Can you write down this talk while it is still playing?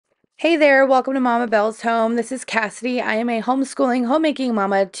Hey there, welcome to Mama Bell's Home. This is Cassidy. I am a homeschooling, homemaking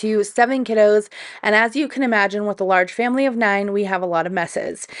mama to 7 kiddos, and as you can imagine, with a large family of 9, we have a lot of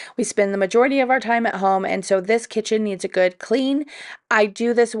messes. We spend the majority of our time at home, and so this kitchen needs a good clean. I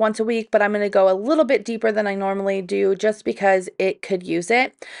do this once a week, but I'm going to go a little bit deeper than I normally do just because it could use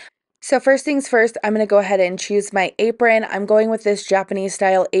it. So first things first, I'm going to go ahead and choose my apron. I'm going with this Japanese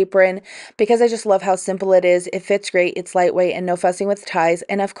style apron because I just love how simple it is. It fits great, it's lightweight, and no fussing with ties.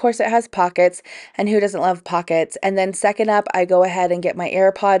 And of course it has pockets, and who doesn't love pockets? And then second up, I go ahead and get my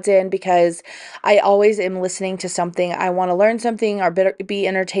AirPods in because I always am listening to something. I want to learn something or be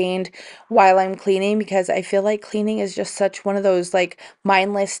entertained while I'm cleaning because I feel like cleaning is just such one of those like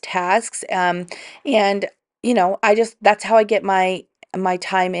mindless tasks. And I just that's how I get my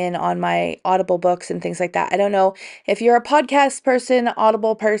time in on my Audible books and things like that. I don't know if you're a podcast person,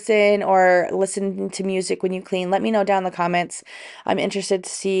 Audible person, or listen to music when you clean. Let me know down in the comments. I'm interested to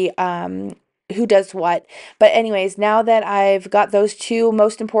see who does what. But anyways, now that I've got those two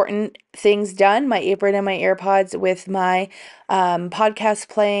most important things done, my apron and my AirPods with my podcast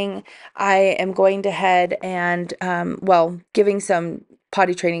playing, I am going to head and, giving some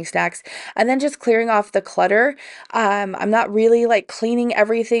potty training snacks and then just clearing off the clutter. I'm not really like cleaning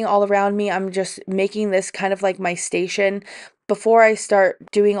everything all around me. I'm just making this kind of like my station. Before I start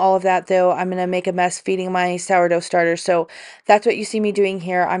doing all of that, though, I'm going to make a mess feeding my sourdough starter. So that's what you see me doing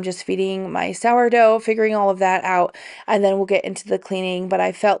here. I'm just feeding my sourdough, figuring all of that out, and then we'll get into the cleaning. But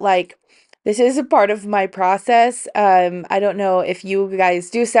I felt like this is a part of my process. I don't know if you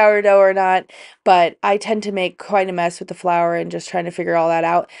guys do sourdough or not, but I tend to make quite a mess with the flour and just trying to figure all that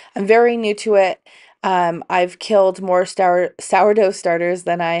out. I'm very new to it. I've killed more sourdough starters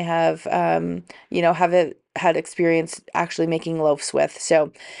than I have, have had experience actually making loaves with.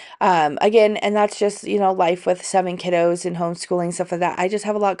 So, again, and that's just, life with 7 kiddos and homeschooling, stuff like that. I just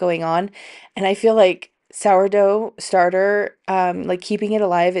have a lot going on, and I feel like sourdough starter, like keeping it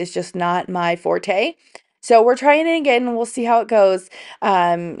alive is just not my forte. So we're trying it again and we'll see how it goes.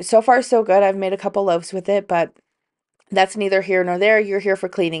 So far so good. I've made a couple loaves with it, but that's neither here nor there. You're here for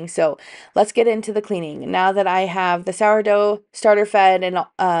cleaning. So let's get into the cleaning. Now that I have the sourdough starter fed and,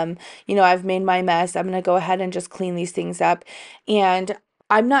 I've made my mess, I'm going to go ahead and just clean these things up. And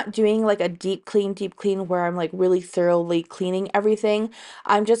I'm not doing like a deep clean where I'm like really thoroughly cleaning everything.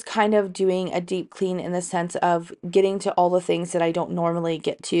 I'm just kind of doing a deep clean in the sense of getting to all the things that I don't normally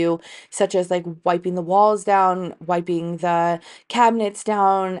get to, such as like wiping the walls down, wiping the cabinets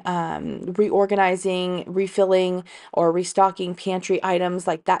down, reorganizing, refilling, or restocking pantry items,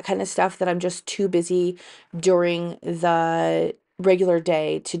 like that kind of stuff that I'm just too busy during the regular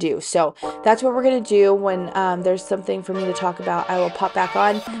day to do. So that's what we're going to do when there's something for me to talk about. I will pop back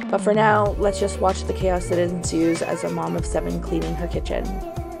on. But for now, let's just watch the chaos that ensues as a mom of 7 cleaning her kitchen.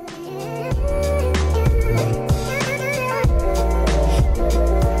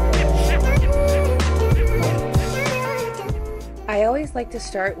 I always like to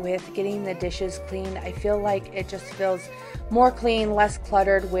start with getting the dishes clean. I feel like it just feels more clean, less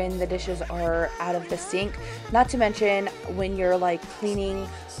cluttered when the dishes are out of the sink. Not to mention when you're like cleaning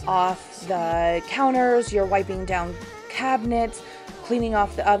off the counters, you're wiping down cabinets, cleaning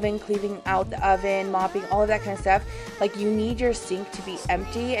off the oven, cleaning out the oven, mopping, all of that kind of stuff. Like you need your sink to be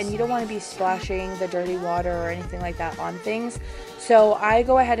empty and you don't want to be splashing the dirty water or anything like that on things. So I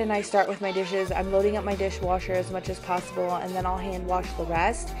go ahead and I start with my dishes. I'm loading up my dishwasher as much as possible and then I'll hand wash the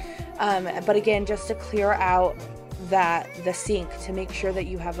rest. But again, just to clear out the sink to make sure that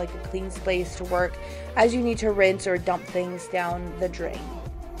you have like a clean space to work as you need to rinse or dump things down the drain.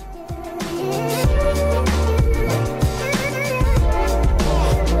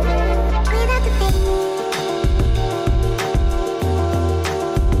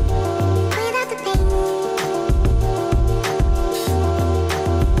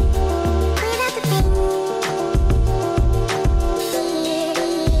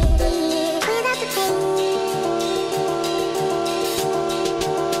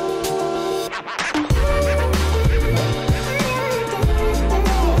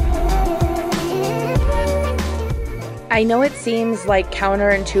 I know it seems like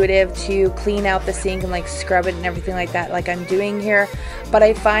counterintuitive to clean out the sink and like scrub it and everything like that like I'm doing here, but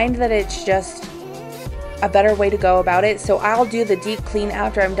I find that it's just a better way to go about it. So I'll do the deep clean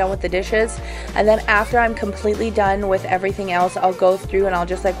after I'm done with the dishes, and then after I'm completely done with everything else, I'll go through and I'll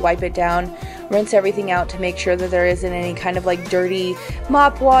just like wipe it down, rinse everything out to make sure that there isn't any kind of like dirty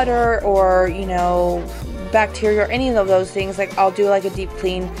mop water or bacteria or any of those things, like I'll do like a deep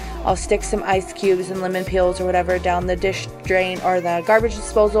clean. I'll stick some ice cubes and lemon peels or whatever down the dish drain or the garbage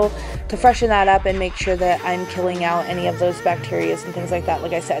disposal to freshen that up and make sure that I'm killing out any of those bacteria and things like that,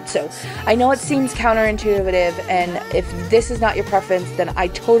 like I said. So I know it seems counterintuitive, and if this is not your preference, then I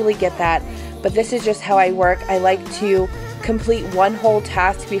totally get that, but this is just how I work. I like to complete one whole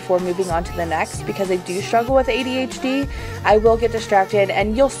task before moving on to the next because I do struggle with ADHD. I will get distracted,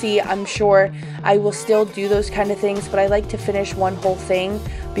 and you'll see, I'm sure I will still do those kind of things, but I like to finish one whole thing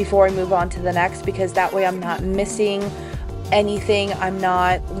before I move on to the next, because that way I'm not missing anything, I'm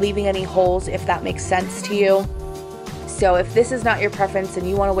not leaving any holes, if that makes sense to you. So if this is not your preference and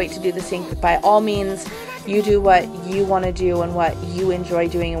you want to wait to do the sink, by all means, you do what you want to do and what you enjoy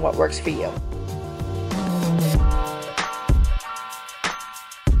doing and what works for you.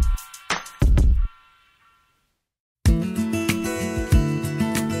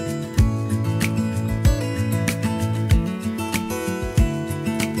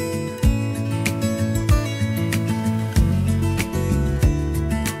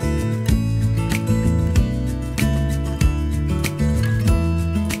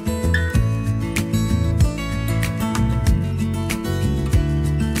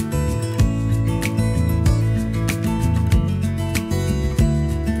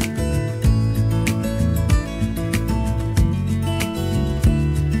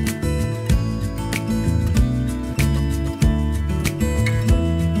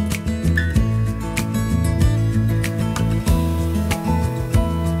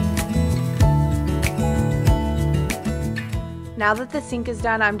 Now that the sink is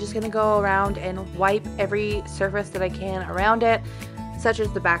done, I'm just going to go around and wipe every surface that I can around it, such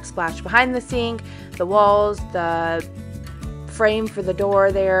as the backsplash behind the sink, the walls, the frame for the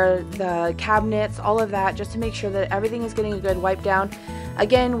door there, the cabinets, all of that, just to make sure that everything is getting a good wipe down.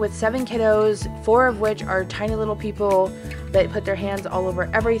 Again, with 7 kiddos, 4 of which are tiny little people that put their hands all over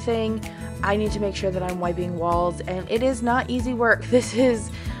everything, I need to make sure that I'm wiping walls, and it is not easy work. This is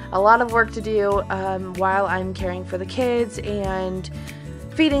a lot of work to do while I'm caring for the kids and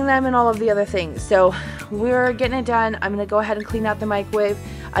feeding them and all of the other things. So we're getting it done. I'm going to go ahead and clean out the microwave.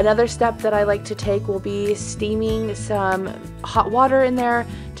 Another step that I like to take will be steaming some hot water in there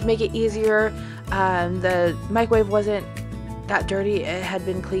to make it easier. The microwave wasn't that dirty. It had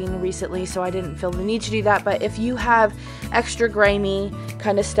been cleaned recently, so I didn't feel the need to do that. But if you have extra grimy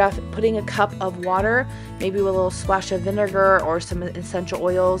kind of stuff, putting a cup of water, maybe with a little splash of vinegar or some essential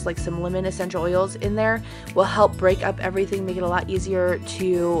oils, like some lemon essential oils in there, will help break up everything, make it a lot easier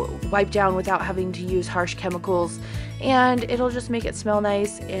to wipe down without having to use harsh chemicals, and it'll just make it smell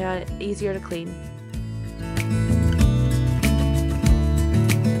nice and easier to clean.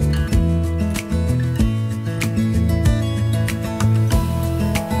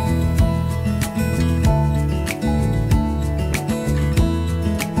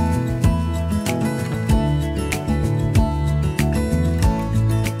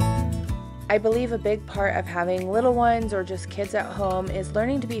 I believe a big part of having little ones or just kids at home is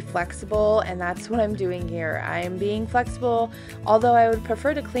learning to be flexible, and that's what I'm doing here. I am being flexible, although I would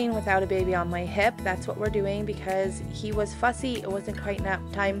prefer to clean without a baby on my hip. That's what we're doing because he was fussy, it wasn't quite nap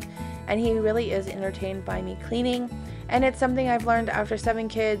time, and he really is entertained by me cleaning. And it's something I've learned after 7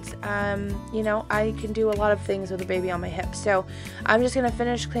 kids. You know, I can do a lot of things with a baby on my hip. So I'm just going to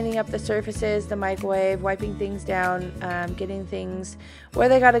finish cleaning up the surfaces, the microwave, wiping things down, getting things where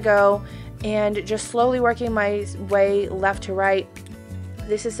they got to go, and just slowly working my way left to right.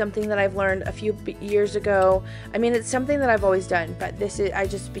 This is something that I've learned a few years ago. I mean, it's something that I've always done, but I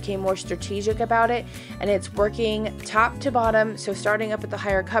just became more strategic about it, and it's working top to bottom. So starting up at the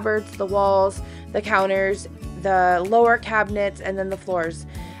higher cupboards, the walls, the counters, the lower cabinets, and then the floors,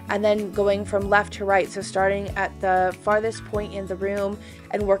 and then going from left to right. So starting at the farthest point in the room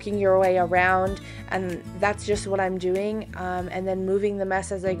and working your way around, and that's just what I'm doing, and then moving the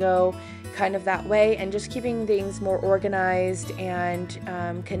mess as I go, kind of that way, and just keeping things more organized and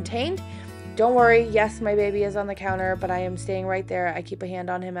contained. Don't worry, yes, my baby is on the counter, but I am staying right there. I keep a hand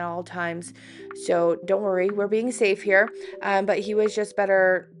on him at all times, so don't worry, we're being safe here. But he was just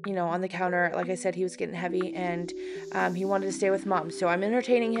better, you know, on the counter. Like I said, he was getting heavy, and he wanted to stay with mom, so I'm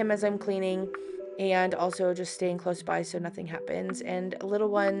entertaining him as I'm cleaning, and also just staying close by so nothing happens. And little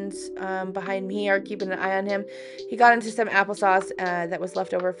ones behind me are keeping an eye on him. He got into some applesauce that was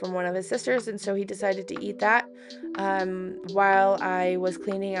left over from one of his sisters, and so he decided to eat that. While I was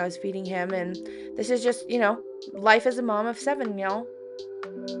cleaning, I was feeding him, and this is just, you know, life as a mom of 7, y'all.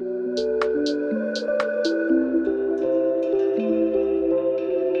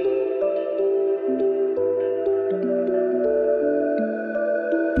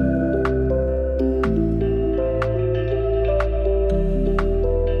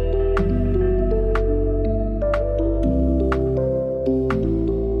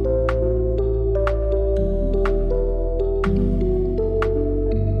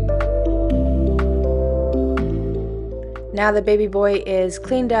 Now the baby boy is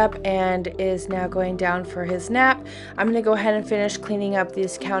cleaned up and is now going down for his nap. I'm going to go ahead and finish cleaning up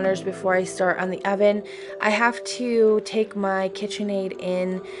these counters before I start on the oven. I have to take my KitchenAid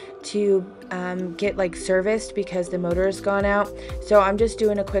in to get like serviced because the motor has gone out. So I'm just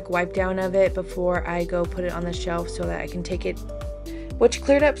doing a quick wipe down of it before I go put it on the shelf so that I can take it, which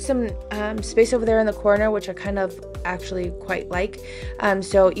cleared up some space over there in the corner, which I kind of actually quite like.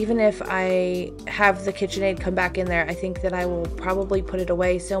 So even if I have the KitchenAid come back in there, I think that I will probably put it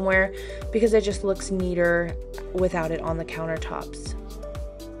away somewhere because it just looks neater without it on the countertops.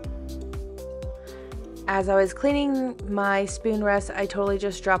 As I was cleaning my spoon rest, I totally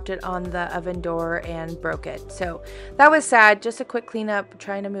just dropped it on the oven door and broke it. So that was sad. Just a quick cleanup,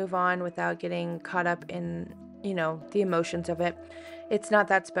 trying to move on without getting caught up in, you know, the emotions of it. It's not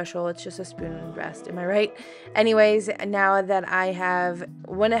that special. It's just a spoon rest. Am I right? Anyways, now that I have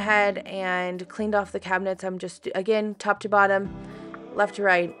went ahead and cleaned off the cabinets, I'm just, again, top to bottom, left to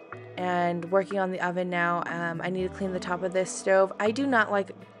right, and working on the oven now. I need to clean the top of this stove. I do not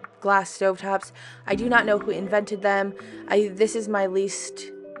like glass stovetops. I do not know who invented them. This is my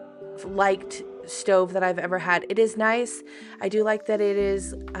least liked stove that I've ever had. It is nice. I do like that it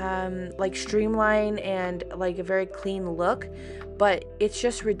is like streamline and like a very clean look, but it's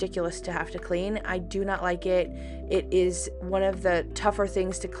just ridiculous to have to clean. I do not like it. It is one of the tougher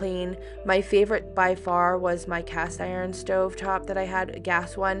things to clean. My favorite by far was my cast iron stove top that I had, a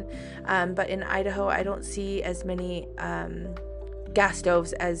gas one, but in Idaho I don't see as many gas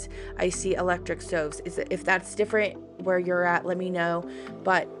stoves as I see electric stoves. If that's different where you're at, let me know.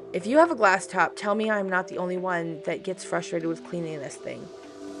 But if you have a glass top, tell me I'm not the only one that gets frustrated with cleaning this thing.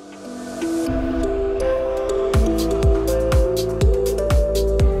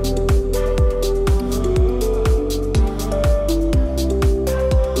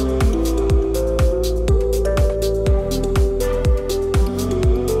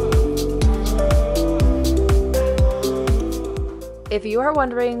 If you are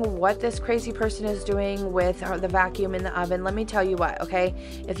wondering what this crazy person is doing with the vacuum in the oven, let me tell you what, okay?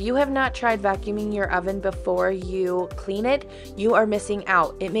 If you have not tried vacuuming your oven before you clean it, you are missing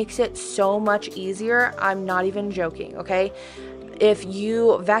out. It makes it so much easier. I'm not even joking, okay? If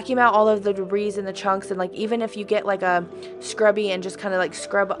you vacuum out all of the debris and the chunks, and like even if you get like a scrubby and just kind of like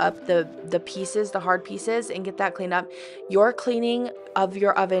scrub up the pieces, the hard pieces, and get that cleaned up, your cleaning of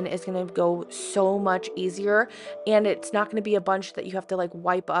your oven is going to go so much easier, and it's not going to be a bunch that you have to like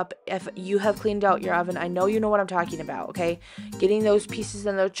wipe up. If you have cleaned out your oven, I know you know what I'm talking about, okay? Getting those pieces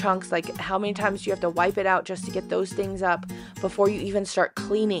and those chunks, like how many times do you have to wipe it out just to get those things up before you even start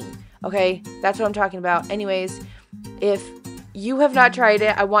cleaning, okay? That's what I'm talking about. Anyways, if you have not tried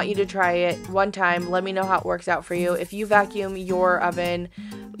it, I want you to try it one time. Let me know how it works out for you. If you vacuum your oven,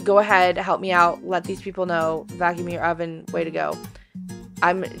 go ahead, help me out. Let these people know. Vacuum your oven, way to go.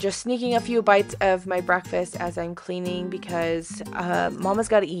 I'm just sneaking a few bites of my breakfast as I'm cleaning because Mama's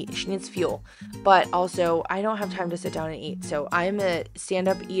got to eat. She needs fuel. But also, I don't have time to sit down and eat. So I'm a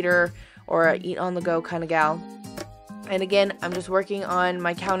stand-up eater or a eat-on-the-go kind of gal. And again, I'm just working on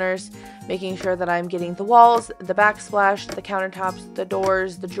my counters, making sure that I'm getting the walls, the backsplash, the countertops, the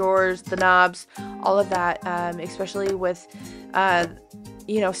doors, the drawers, the knobs, all of that, especially with,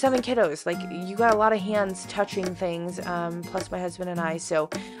 you know, 7 kiddos. Like, you got a lot of hands touching things, plus my husband and I. So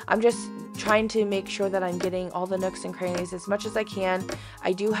I'm just trying to make sure that I'm getting all the nooks and crannies as much as I can.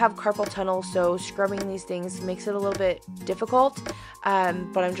 I do have carpal tunnel, so scrubbing these things makes it a little bit difficult,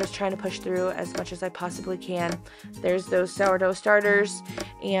 but I'm just trying to push through as much as I possibly can. There's those sourdough starters,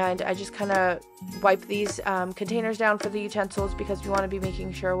 and I just kind of wipe these containers down for the utensils because we want to be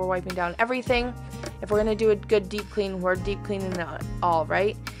making sure we're wiping down everything. If we're going to do a good deep clean, we're deep cleaning it all,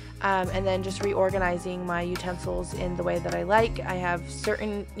 right? And then just reorganizing my utensils in the way that I like. I have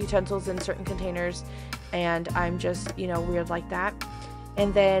certain utensils in certain containers, and I'm just, you know, weird like that.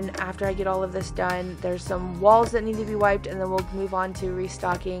 And then after I get all of this done, there's some walls that need to be wiped, and then we'll move on to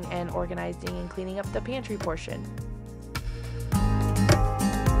restocking and organizing and cleaning up the pantry portion.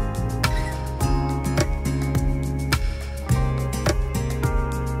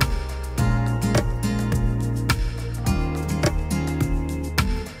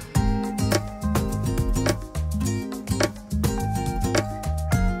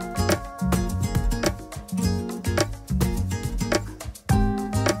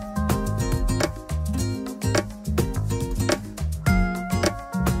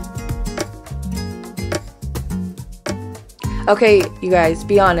 Okay, you guys,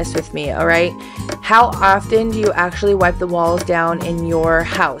 be honest with me, all right? How often do you actually wipe the walls down in your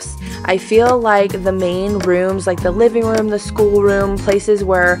house? I feel like the main rooms, like the living room, the school room, places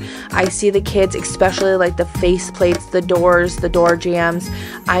where I see the kids, especially like the face plates, the doors, the door jambs,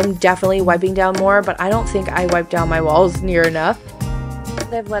 I'm definitely wiping down more, but I don't think I wipe down my walls near enough.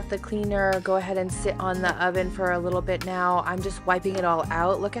 I've let the cleaner go ahead and sit on the oven for a little bit now. I'm just wiping it all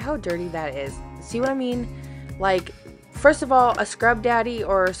out. Look at how dirty that is. See what I mean? Like, first of all, a scrub daddy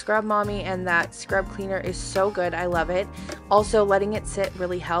or a scrub mommy and that scrub cleaner is so good. I love it. Also, letting it sit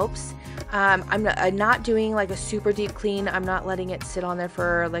really helps. I'm not doing like a super deep clean. I'm not letting it sit on there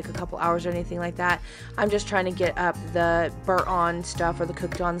for like a couple hours or anything like that. I'm just trying to get up the burnt on stuff or the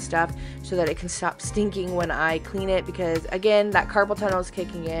cooked on stuff so that it can stop stinking when I clean it, because again, that carpal tunnel is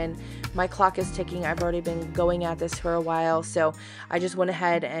kicking in. My clock is ticking. I've already been going at this for a while, so I just went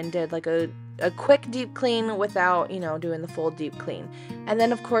ahead and did like a quick deep clean without, you know, doing the full deep clean. And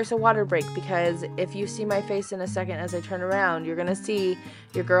then of course a water break, because if you see my face in a second as I turn around, you're gonna see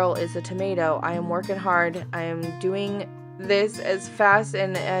your girl is a tomato. I am working hard. I am doing this as fast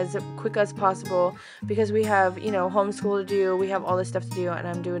and as quick as possible because we have, you know, homeschool to do, we have all this stuff to do, and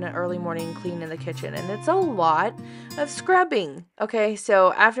I'm doing an early morning clean in the kitchen, and it's a lot of scrubbing. Okay,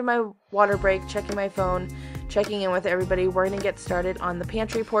 so after my water break, checking my phone, checking in with everybody, we're gonna get started on the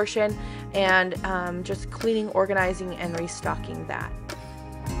pantry portion and just cleaning, organizing, and restocking that.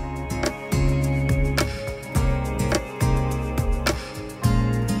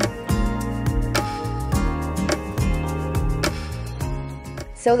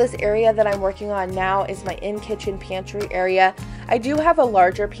 So this area that I'm working on now is my in-kitchen pantry area. I do have a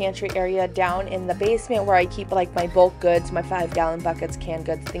larger pantry area down in the basement where I keep like my bulk goods, my 5-gallon buckets, canned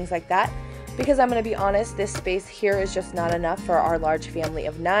goods, things like that. Because I'm going to be honest, this space here is just not enough for our large family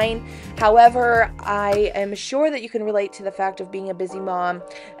of 9. However, I am sure that you can relate to the fact of being a busy mom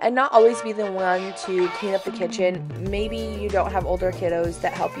and not always be the one to clean up the kitchen. Maybe you don't have older kiddos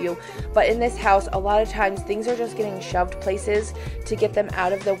that help you, but in this house, a lot of times things are just getting shoved places to get them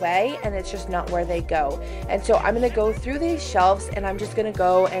out of the way, and it's just not where they go. And so I'm going to go through these shelves, and I'm just going to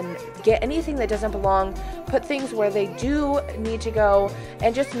go and get anything that doesn't belong, put things where they do need to go,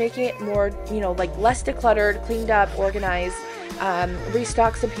 and just make it more, you know, like less decluttered, cleaned up, organized,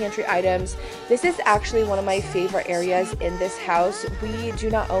 restock some pantry items. This is actually one of my favorite areas in this house. We do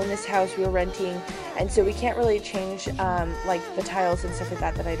not own this house, we're renting, and so we can't really change like the tiles and stuff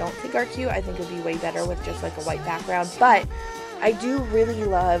like that I don't think are cute. I think it would be way better with just like a white background, but I do really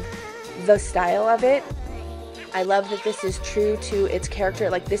love the style of it. I love that this is true to its character.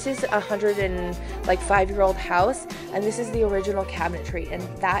 Like, this is 105-year-old house, and this is the original cabinetry, and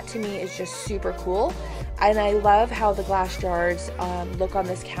that to me is just super cool. And I love how the glass jars look on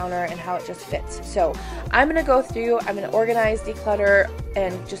this counter and how it just fits. So I'm gonna go through, I'm gonna organize, declutter,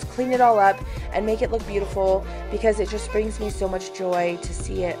 and just clean it all up and make it look beautiful, because it just brings me so much joy to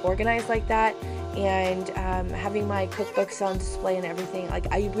see it organized like that. And having my cookbooks on display and everything,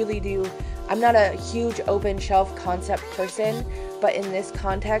 like, I really do. I'm not a huge open shelf concept person, but in this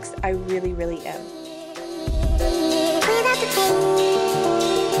context, I really, really am.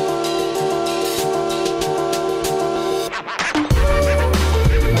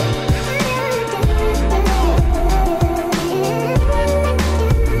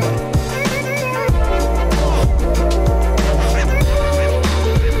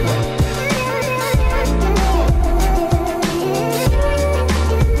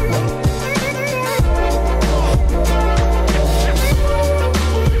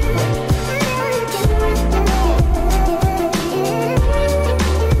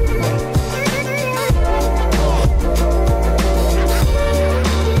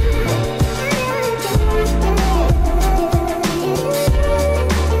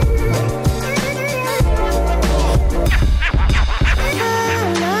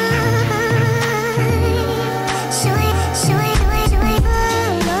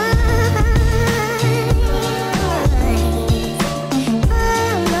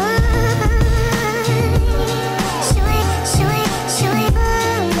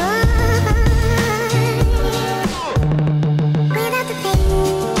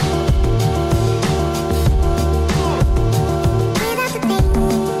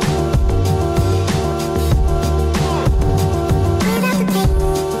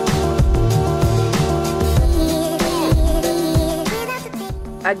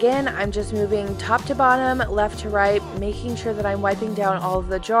 Again, I'm just moving top to bottom, left to right, making sure that I'm wiping down all of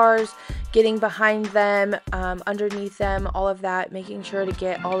the jars, getting behind them, underneath them, all of that, making sure to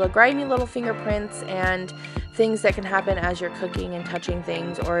get all the grimy little fingerprints and things that can happen as you're cooking and touching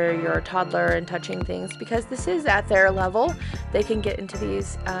things, or you're a toddler and touching things, because this is at their level. They can get into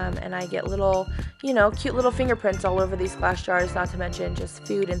these, and I get little, you know, cute little fingerprints all over these glass jars, not to mention just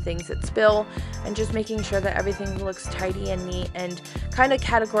food and things that spill, and just making sure that everything looks tidy and neat, and kind of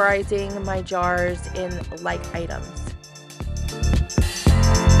categorizing my jars in like items.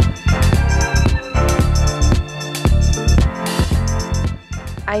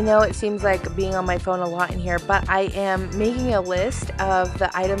 I know it seems like being on my phone a lot in here, but I am making a list of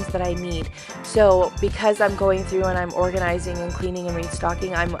the items that I need. So because I'm going through and I'm organizing and cleaning and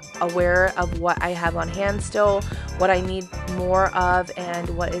restocking, I'm aware of what I have on hand still, what I need more of, and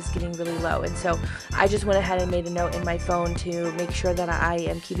what is getting really low. And so I just went ahead and made a note in my phone to make sure that I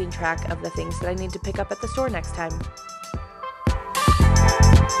am keeping track of the things that I need to pick up at the store next time.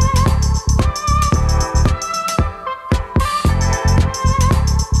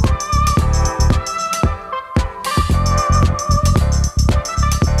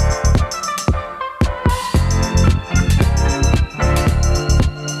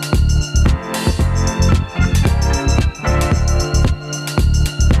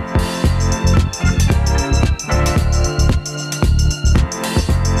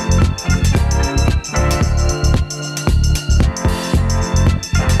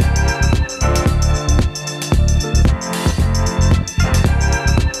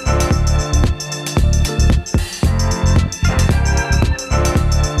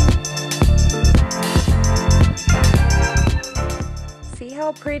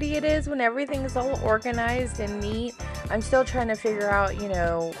 Pretty it is when everything's all organized and neat. I'm still trying to figure out, you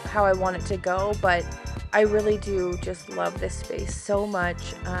know, how I want it to go, but I really do just love this space so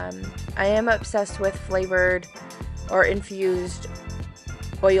much. I am obsessed with flavored or infused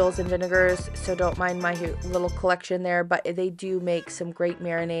oils and vinegars, so don't mind my little collection there, but they do make some great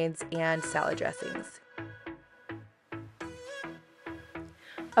marinades and salad dressings.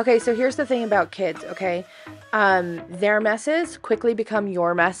 Okay, so here's the thing about kids, okay? Their messes quickly become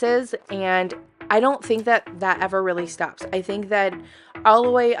your messes, and I don't think that that ever really stops. I think that all the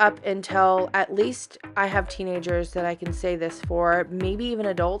way up until at least I have teenagers that I can say this for, maybe even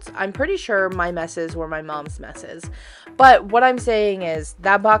adults. I'm pretty sure my messes were my mom's messes. But what I'm saying is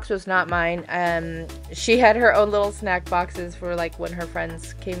that box was not mine. She had her own little snack boxes for like when her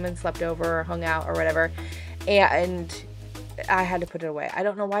friends came and slept over or hung out or whatever. And I had to put it away. I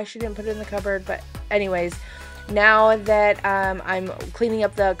don't know why she didn't put it in the cupboard, but anyways, now that I'm cleaning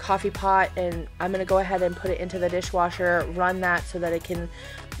up the coffee pot, and I'm going to go ahead and put it into the dishwasher, run that so that it can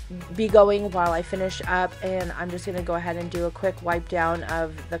be going while I finish up, and I'm just going to go ahead and do a quick wipe down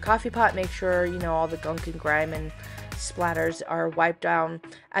of the coffee pot, make sure, you know, all the gunk and grime and splatters are wiped down,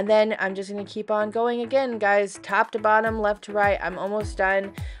 and then I'm just going to keep on going again, guys, top to bottom, left to right. I'm almost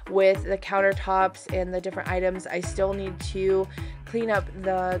done with the countertops and the different items. I still need to clean up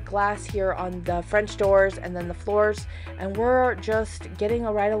the glass here on the French doors and then the floors, and we're just getting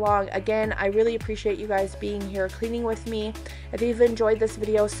right along. Again, I really appreciate you guys being here cleaning with me. If you've enjoyed this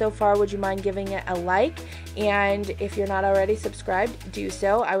video so far, would you mind giving it a like? And if you're not already subscribed, do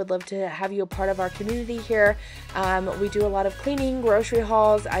so. I would love to have you a part of our community here. We do a lot of cleaning, grocery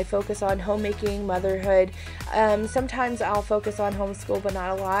hauls. I focus on homemaking, motherhood. Sometimes I'll focus on homeschool, but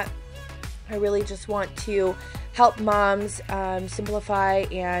not a lot. I really just want to help moms simplify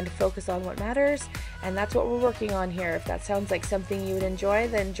and focus on what matters, and that's what we're working on here. If that sounds like something you would enjoy,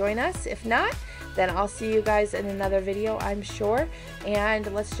 then join us. If not, then I'll see you guys in another video, I'm sure.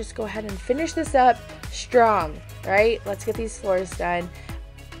 And let's just go ahead and finish this up strong, right? Let's get these floors done.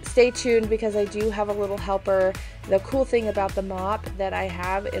 Stay tuned because I do have a little helper. The cool thing about the mop that I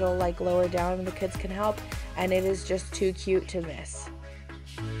have, it'll like lower down and the kids can help, and it is just too cute to miss.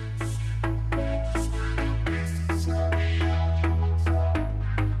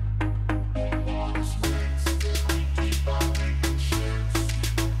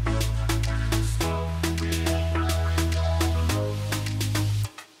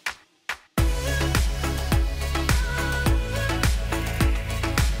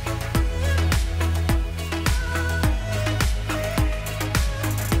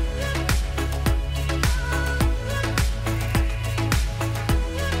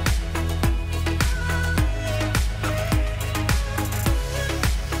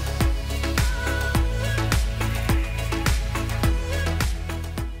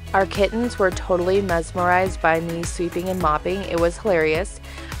 Our kittens were totally mesmerized by me sweeping and mopping. It was hilarious,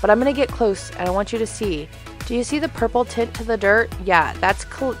 but I'm gonna get close and I want you to see. Do you see the purple tint to the dirt? Yeah, that's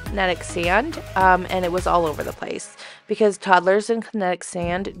kinetic sand, and it was all over the place because toddlers and kinetic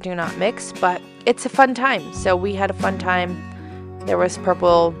sand do not mix, but it's a fun time. So we had a fun time. There was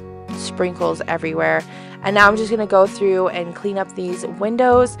purple sprinkles everywhere. And now I'm just going to go through and clean up these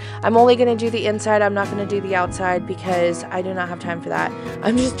windows. I'm only going to do the inside. I'm not going to do the outside because I do not have time for that.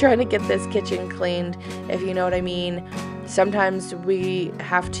 I'm just trying to get this kitchen cleaned, if you know what I mean. Sometimes we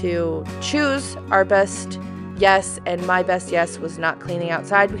have to choose our best yes, and my best yes was not cleaning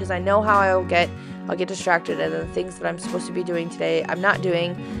outside because I know how I'll get distracted, and the things that I'm supposed to be doing today I'm not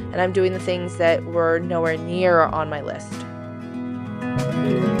doing, and I'm doing the things that were nowhere near on my list.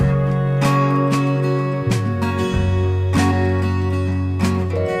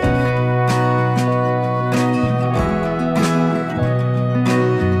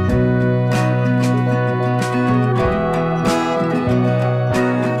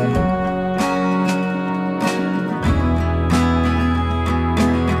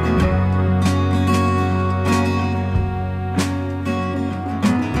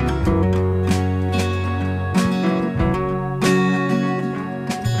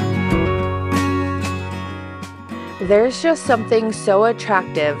 There's just something so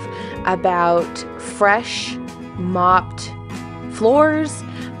attractive about fresh mopped floors,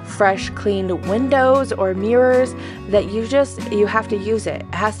 fresh cleaned windows or mirrors that you have to use it.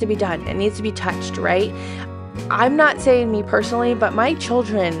 It has to be done. It needs to be touched, right? I'm not saying me personally, but my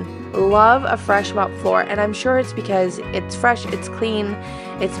children love a fresh mop floor, and I'm sure it's because it's fresh, it's clean,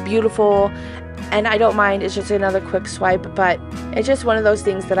 it's beautiful, and I don't mind. It's just another quick swipe, but it's just one of those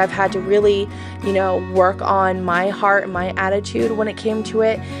things that I've had to really, work on my heart and my attitude when it came to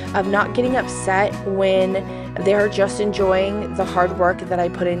it, of not getting upset when they're just enjoying the hard work that I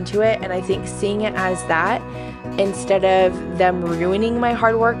put into it. And I think seeing it as that, instead of them ruining my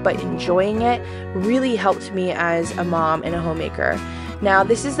hard work but enjoying it, really helped me as a mom and a homemaker. Now,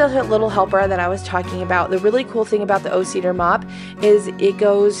 this is the little helper that I was talking about. The really cool thing about the O-Cedar mop is it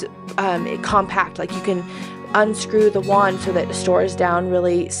goes compact. Like, you can unscrew the wand so that it stores down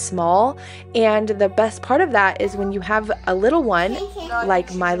really small. And the best part of that is when you have a little one,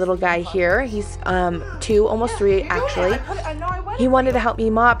 like my little guy here, he's 2, almost 3 actually. He wanted to help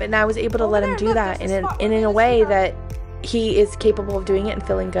me mop, and I was able to let him do that in a way that he is capable of doing it and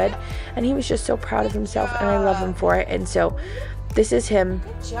feeling good. And he was just so proud of himself, and I love him for it. And so this is him.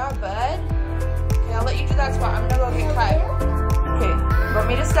 Good job, bud. Okay, I'll let you do that spot. I'm gonna go get Kai. Okay, you want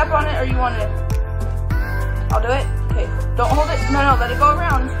me to step on it, or you want to? I'll do it. Okay, don't hold it. No, let it go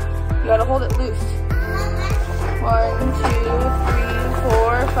around. You gotta hold it loose. 1, 2, 3,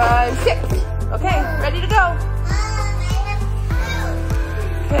 4, 5, 6. Okay, ready to go.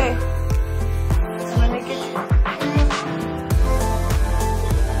 Okay. I'm gonna make it.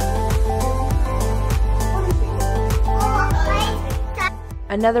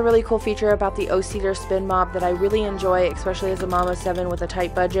 Another really cool feature about the O-Cedar Spin Mop that I really enjoy, especially as a mom of 7 with a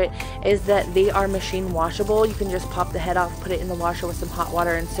tight budget, is that they are machine washable. You can just pop the head off, put it in the washer with some hot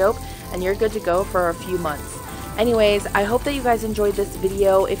water and soap, and you're good to go for a few months. Anyways, I hope that you guys enjoyed this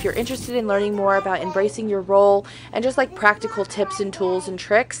video. If you're interested in learning more about embracing your role and just like practical tips and tools and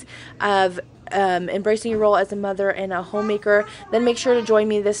tricks of embracing your role as a mother and a homemaker, then make sure to join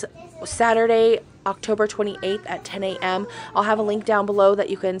me this Saturday, October 28th at 10 a.m. I'll have a link down below that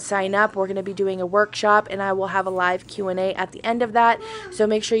you can sign up. We're going to be doing a workshop, and I will have a live Q&A at the end of that. So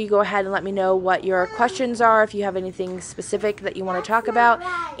make sure you go ahead and let me know what your questions are, if you have anything specific that you want to talk about.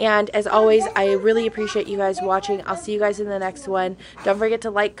 And as always, I really appreciate you guys watching. I'll see you guys in the next one. Don't forget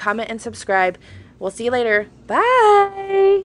to like, comment, and subscribe. We'll see you later. Bye!